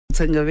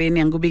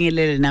Ngobeni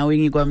ngikubingelele nawe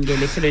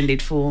ngikwamukele ehlelweni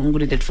lethu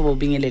ngulithe for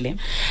ubingelele.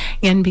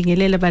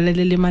 Ngiyanibingelela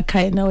balaleli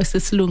emakhaya nawe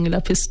sesilungi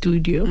lapha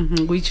e-studio.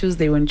 We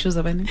Tuesday when choose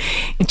abani?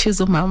 Choose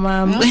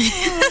umama.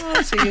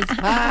 She is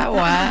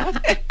power.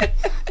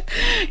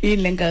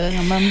 Ilenga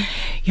ngamama.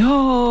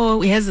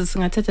 Yo, yes,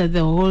 singathatha the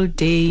whole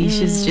day.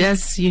 She's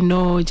just,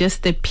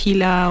 just a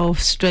pillar of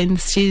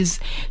strength. She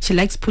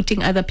likes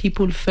putting other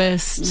people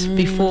first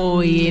before,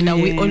 we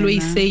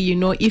always say,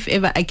 if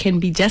ever I can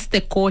be just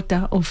a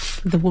quarter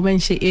of the woman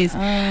she is,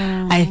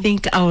 I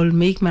think I will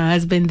make my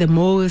husband the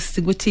most.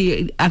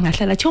 Ukuthi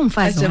angahlala cha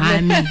umfazi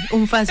wami,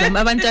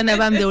 abantwana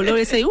bami, they will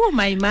always say, oh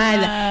my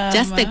mala,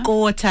 just a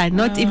quarter,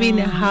 not even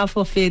half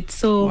of it.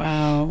 So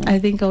I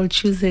think I will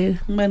choose her.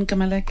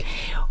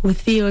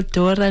 With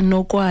Theodora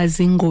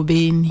Nokwazi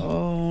Ngobeni.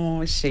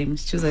 Oh, shame.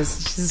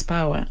 She's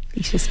power.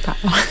 She's power.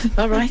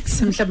 All right.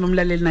 Mhlawumbe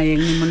umlaleli naye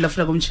ngimuntu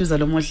lafuna kumchuza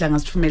lo mohla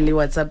ngasithumela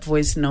iWhatsApp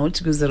voice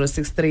note ku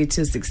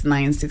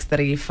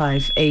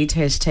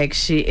 0632696358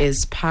 #she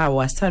is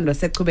power. Sithandwa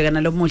seqhubeka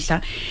nalo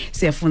mohla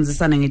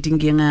siyafundzisana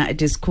ngetinkinga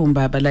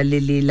etisikhumba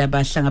abalaleli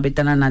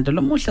labahlangabetana nanto.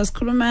 Lo mohla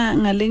sikhuluma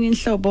ngalenye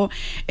inhlobo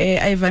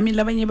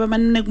ayivamile abanye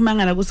bamanene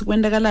kumangala kusi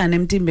kwendakalana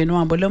emtimbeni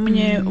wabo. Lo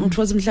munye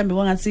umthozi mhlambe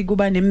wangathi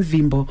kuba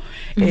nemvimbo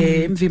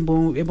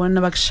imvimbo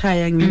ebona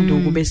bakushaya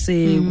ngenduku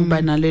bese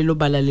kuba nalelo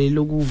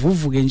balalelo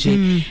kuvuvuke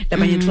nje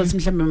labanye tfosi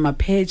mhlambe ama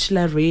patch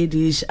la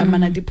reddish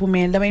amanati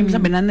iphumela labanye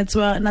mhlambe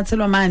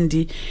nathelwa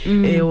mandi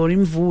or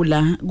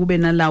imvula kube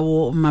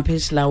nalawo ama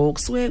patch lawo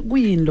kusuke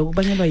kuyini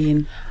lokubanyelwa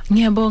yini?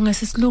 Ngiyabonga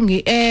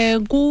sesilungi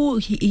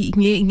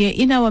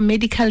in our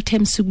medical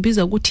terms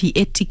sikubiza ukuthi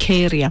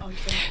urticaria.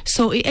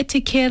 So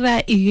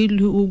urticaria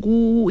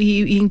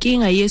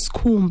inkinga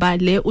yesikhumba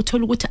le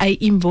uthola ukuthi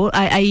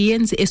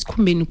ayenzi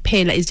esikhumbeni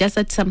kuphela. It's just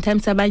that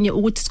sometimes abanye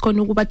ukuthi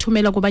sikhona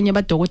ukubathumela kubanye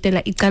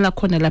abadokotela icala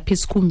khona lapha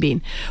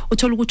esikhumbeni.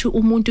 Uthola ukuthi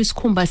umuntu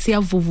isikhumba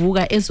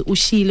siyavuvuka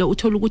ushile,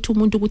 uthola ukuthi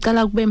umuntu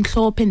kucala kube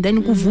mhlophe and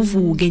then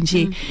kuvuvuke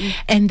nje.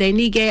 And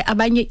then ke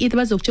abanye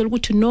bazokutshela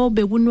ukuthi no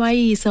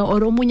bekunwayisa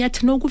or omunye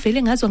athi no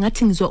vele ngazwa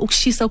ngathi ngizwa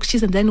ukushisa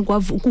and then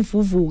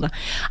kuvuvuka.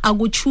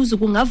 Akuchoose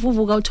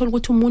kungavuvuka uthola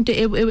ukuthi umuntu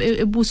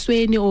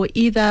ebusweni or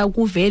either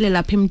kuvele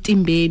lapha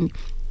emtimbeni.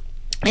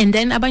 And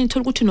then abanye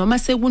uthola ukuthi noma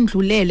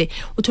sekundlulele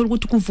uthola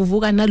ukuthi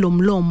kuvuvuka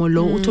nalomlomo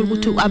lo uthola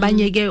ukuthi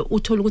abanye ke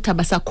uthola ukuthi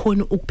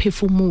abasakhona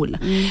ukuphefumula.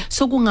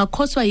 So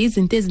kungakhoswa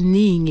izinto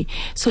eziningi.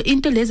 So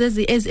into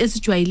lezi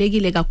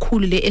ezijwayelekile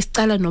kakhulu le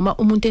esicala noma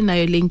umuntu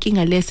enayo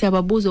lenkinga lesi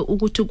yababuza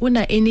ukuthi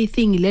kuna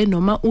anything le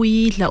noma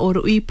uyidla or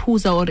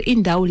uyiphuza or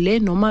indawo le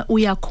noma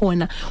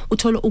uyakhona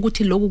uthola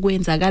ukuthi lokhu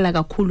kwenzakala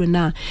kakhulu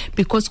na,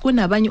 because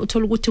kunabanye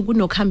uthola ukuthi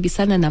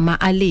kunokuhambisana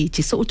nama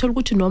allergy. So uthola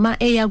ukuthi noma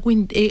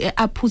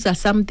aphuza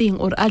something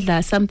or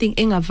adla something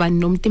engavani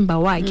nomtimba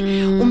wakhe,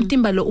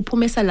 umtimba lo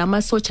uphumesa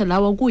lamasocha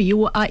lawa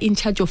kuyiwo in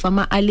charge of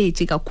ama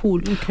allergy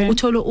kakhulu.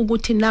 Uthola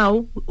ukuthi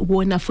now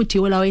wona futhi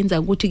yola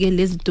wenza ukuthi ke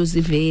lezi zinto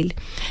zivele.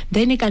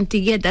 Then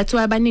kanti ke that's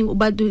why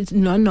abaningi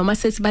noma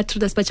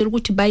sesibathuda sibachela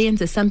ukuthi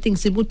bayenze something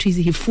sibuthi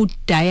is food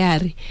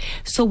diary.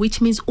 So which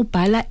means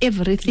ubhala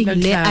everything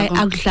le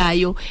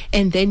akudlayo,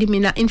 and then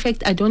mina in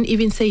fact I don't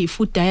even say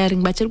food diary,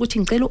 ngibachela ukuthi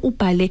ngicela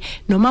ubhale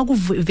noma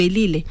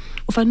kuvelile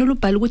ufanele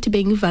ubhale ukuthi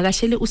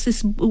bengivakashele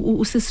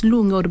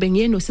usisilungi or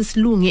bengiyeno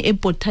sisilungi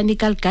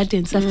ebotanical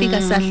gardens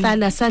safika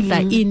sahlala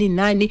sadla ini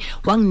nani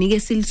wanginike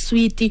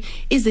silisweet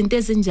izinto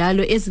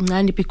ezinjalo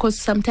ezincane, because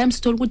sometimes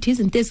uthola ukuthi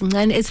izinto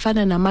ezincane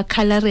ezifana nama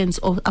colorants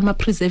or ama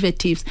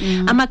preservatives.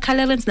 Ama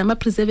colorants nama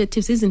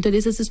preservatives izinto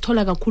lezi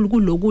sisithola kakhulu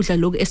kulokudla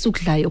lokho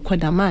esukudlayo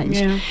khona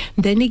manje.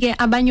 Then ke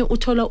abanye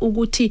uthola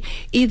ukuthi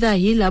either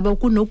yilabo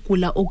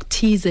kunokugula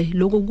okuthize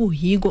lokho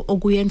kuhiko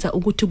okuyenza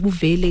ukuthi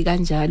kuvele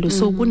kanjalo.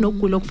 So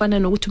kunokugula okufana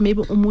nokuthi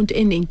maybe umuntu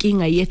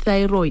enenkinga ye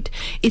thyroid.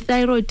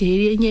 I-thyroid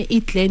yenye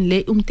igland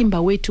le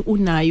umtimba wethu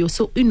unayo,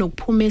 so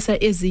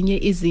inokuphumesa ezinye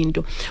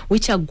izinto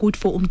which are good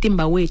for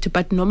umtimba wethu,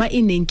 but noma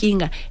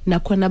inenkinga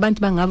nakhona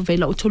abantu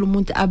bangavela uthola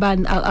umuntu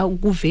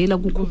akuvela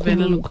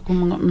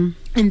kukhuluma.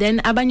 And then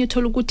abanye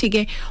uthola ukuthi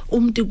ke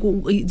umuntu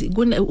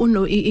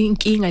uno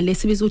inkinga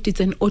lesibiza ukuthi it's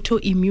an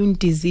autoimmune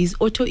disease.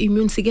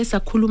 Autoimmune sike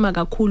sakhuluma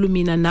kakhulu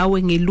mina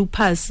nawe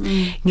ngelupus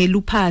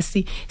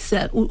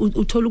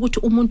uthola ukuthi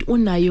umuntu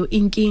unayo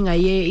inkinga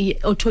ye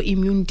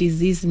autoimmune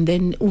disease, and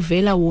then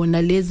uvela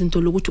wona lezi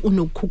zinto lokuthi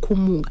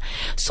unokukhukhumuka.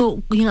 So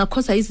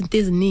ingakhoza izinto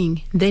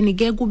eziningi, then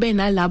ke kube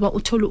nalaba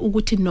uthola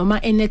ukuthi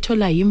noma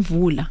enethola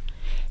imvula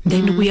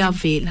then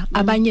kuyavela.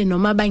 Abanye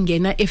noma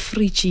bangena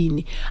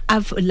efridgini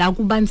la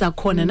kubanza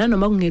khona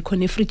nanoma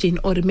kungekhona efridgini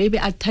or maybe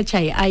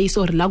athatha ice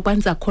or la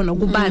kubanza khona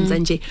kubanza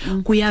nje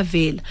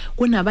kuyavela.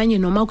 Kunabanye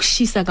noma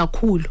kushisa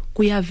kakhulu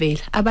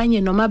kuyavela.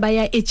 Abanye noma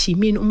baya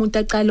ejimini umuntu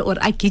aqale or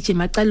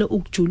agijima aqale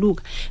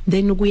ukujuluka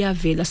then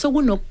kuyavela. So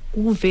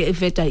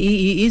kunokuveta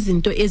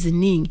izinto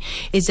eziningi.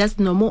 It's just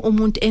noma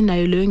umuntu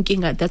enayo leyo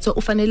nkinga that's why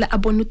ufanele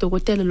abone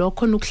udokotela lo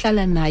khona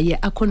ukuhlala naye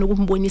akhona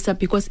ukumbonisa,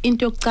 because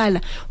into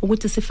yokuqala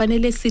ukuthi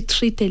sifanele si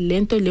treat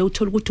lento le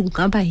uthola ukuthi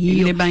kungaba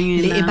yiyo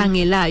le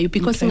ebangelayo,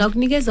 because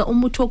ngakunikeza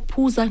umuthi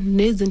wokuphuza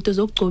nezinto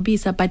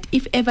zokugcobisa, but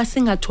if ever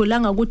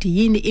singatholanga ukuthi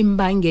yini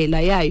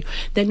imbangela yayo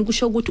then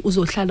kusho ukuthi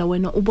uzohlala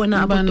wena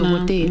ubona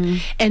abodokotela.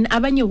 And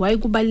abanye why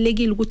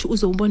kubalekile ukuthi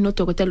uzobona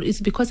udokotela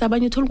is because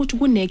abanye uthola ukuthi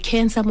kune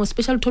cancer, more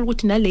special uthola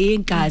ukuthi nale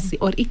yegazi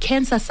or I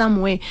cancer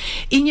somewhere.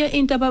 Inye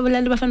into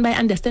ababalali bafana bay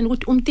understand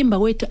ukuthi umtimba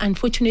wethu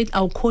unfortunately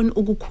awukhona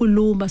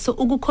ukukhuluma, so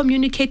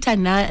ukucommunicate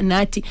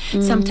nathi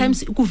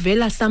sometimes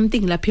kuvela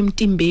something lapha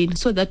emtimbeni,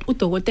 so that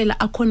udokotela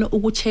akhona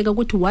ukucheka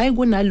ukuthi why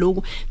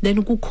kunaloko,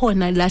 then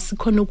kukhona la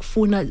sikhona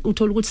ukufuna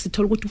uthola ukuthi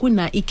sithola ukuthi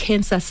kuna I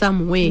cancer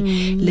somewhere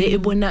le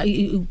ebona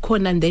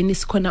khona, then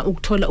sikhona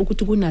ukuthola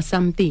ukuthi kuna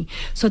something.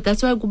 So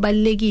that's why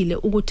kubalekile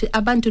ukuthi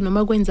abantu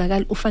noma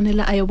kwenzakala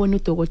ufanele ayobona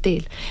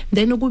udokotela,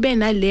 then kube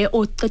nale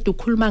oceda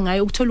ukukhuluma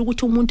ngayo ukuthola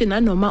ukuthi umuntu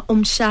nanoma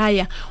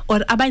umshaya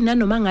or abanye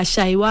nanoma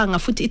ngashayiwanga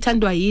futhi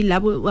ithandwa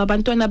yilabo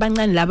abantwana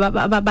abancane laba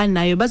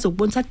abanayo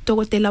bazokubona ukuthi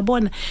dokotela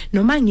bona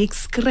noma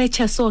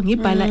ngikscratcha so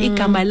ngibhala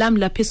igama lami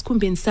lapha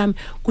esikhumbeni sami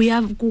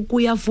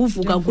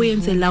kuyavuvuka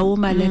kuyenze lawo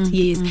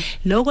malathi. Yes,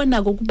 lokho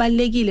nako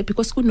kubalekile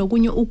because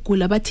kunokunye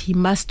ukugula bathi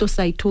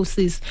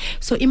mastocytosis.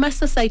 So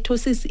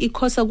mastocytosis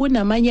ikhosa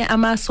kunamanye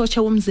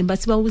amasotsha womzimba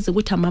sibawuze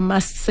ukuthi ama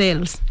mast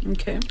cells.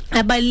 Okay,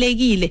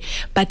 abalekile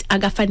but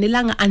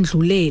akafanelanga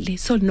andlulele.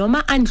 So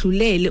noma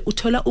andlulele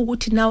uthola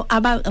ukuthi now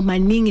aba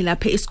maningi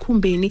lapha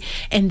esikhumbeni,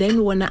 and then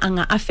wona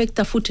anga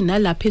affecta futhi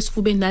nalapha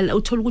esifubeni nala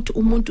uthola ukuthi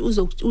umuntu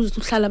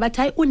uzohlala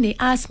bathi hayi une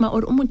asthma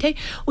or umuntu hey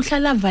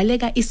uhlala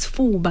valeka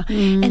isifuba,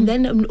 and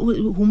then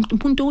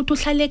umuntu uthi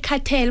uhlale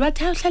ekhathele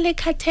bathi uhlale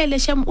ekhathele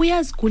sham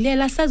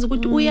uyazigulela sazi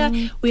ukuthi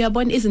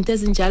uyabona izinto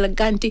ezinjalo.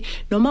 Kanti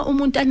noma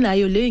umuntu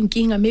anayo leyo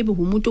inkinga maybe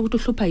umuntu ukuthi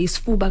uhlupha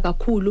isifuba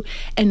kakhulu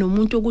and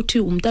umuntu ukuthi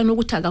umntana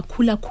ukuthi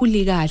akakhula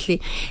kahle,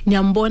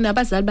 niyambona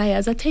abazali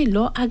bayazi athi hey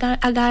lo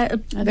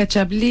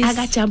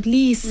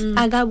akajabulisi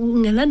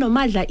akangena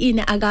nomadla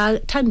ini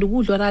akathanda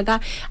ukudla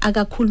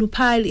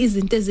akakhuluphali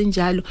izinto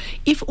ezinjalo.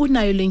 If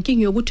unayo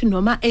lenkinga yokuthi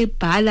noma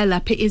ebhala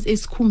lapha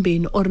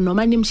esikhumbeni or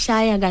noma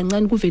nimshaya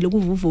kancane kuvele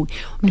kuvuvuke,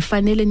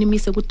 nifanele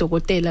nimise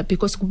kudokotela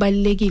because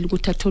kubalekile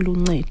ukuthi athole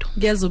uncedo.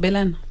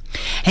 Ngiyazubelana.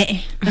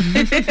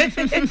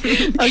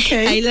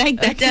 Okay, I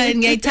like that.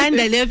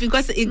 Ngiyayithanda leyo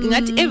because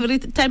ngathi every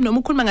time noma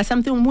ukhuluma nga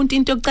something umuntu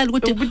into yokucala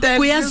ukuthi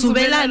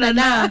kuyazubelana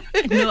na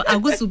no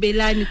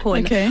akuzubelani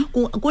khona.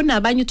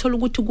 Kunabanye uthola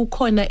ukuthi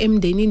kukhona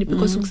emndenini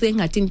because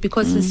kusengathini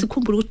because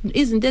sikhumbula ukuthi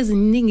izinto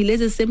eziningi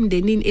lezi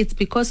esemndenini it's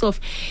because of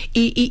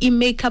I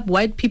makeup.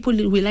 White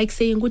people we like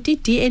saying ukuthi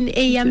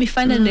DNA yami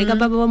ifana neka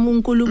baba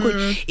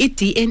uNkulunkulu. I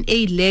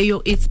DNA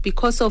leyo it's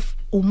because of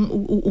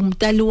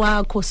umtali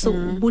wakho, so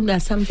kuna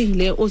something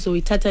le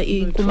ozoyithatha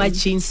kuma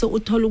genes, so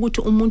uthola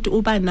ukuthi umuntu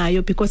uba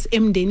nayo because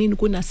emndenini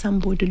kuna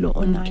somebody lo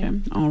onayo. Okay,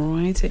 all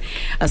right.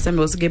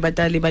 Asembe usike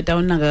batali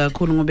batawunaka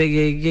kakhulu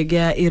ngobe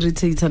kuya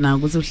irritate na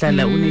ukuthi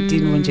uhlala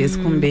unetini nje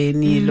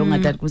esikhumbeni lo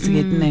ngatati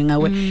kusike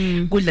ngawe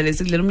kudla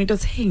lesikudlela umuntu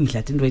othi hey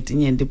ngidla into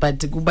etinyenti,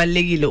 but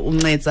kubalekile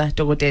uncetsa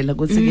dokotela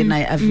ukuthi ke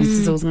naye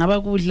avisise ukuthi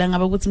ngaba kudla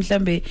ngaba ukuthi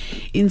mhlambe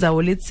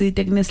indzawo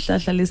letsite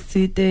kunesihlahla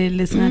lesite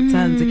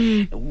lesingathanzi.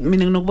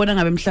 Mina nginokubona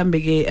ngabe mhlambe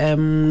ke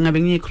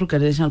ngabe ngiye Kruger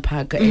National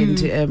Park and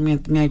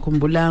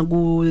ngiyakhumbula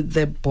ku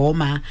the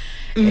Boma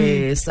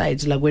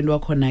side la kwendwa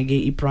khona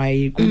ke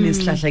iBraai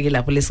kunesihlahla ke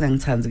lapho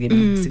lesingangithanzi ke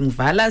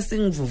singivala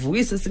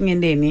singivuvukise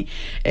singendeni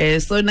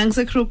so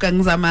nangise Kruger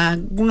ngizama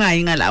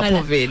kungayi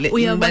ngalapho vele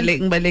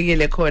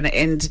ngibalekele khona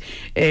and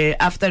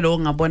after lo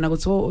ngabona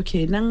ukuthi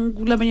okay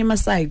nangikulabanye ama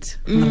side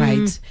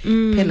right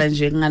phela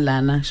nje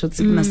ngalana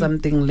shothi kuna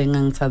something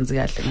lengangithanzi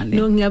kahle ngale.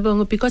 No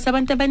ngiyabonga because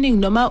abantu abaningi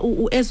noma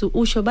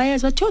usho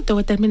bayazi bathi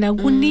udokotela mina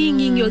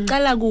kuningi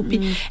ngiyocala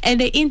kuphi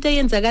and into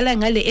eyenzakala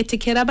ngale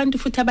urticaria abantu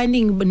futhi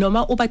abaningi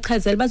noma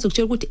ubachazela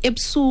bazokutshela ukuthi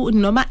ebusuku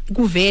noma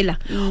kuvela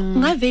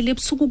ungavela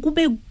ebusuku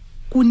kube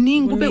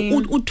kuningi kube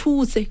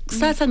uthuse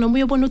kusasa noma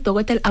uyobona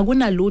udokotela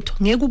akunalutho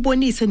ngeke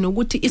ubonise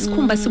nokuthi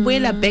isikhumba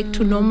sibuyela back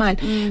to normal.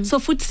 So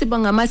futhi siba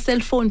ngama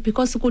cell phone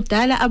because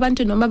kudala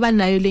abantu noma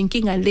banayo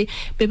lenkinga le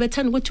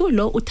bebethanda ukuthi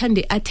lo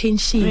uthande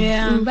attention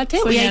bathe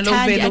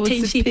uyayithanda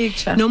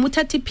attention noma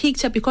uthatha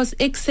picture because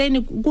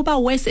ekseni kuba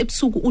worse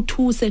ebusuku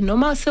uthuse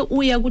noma se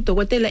uya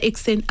kudokotela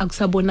ekseni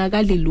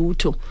akusabonakali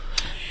lutho.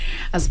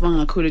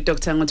 Asibonga kakhulu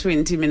Dr. ngo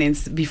 20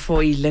 minutes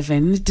before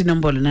 11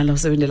 dinombolo nalo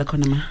usebenzela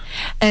khona ma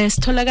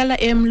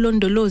sitholakala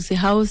eMlondolozi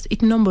House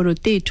inombolo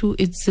 32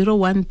 it's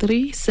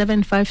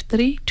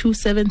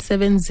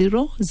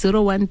 0137532770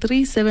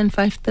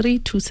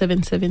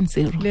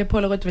 0137532770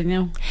 lephola kodwa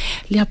nyawo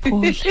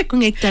liyaphola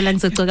kungekudala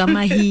ngizogcoka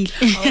amahili.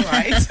 All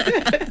right.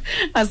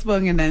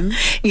 Asibonge nani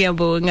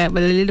ngiyabonga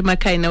balaleli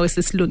emakhaya nawe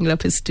sesilungi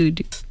lapha e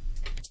studio.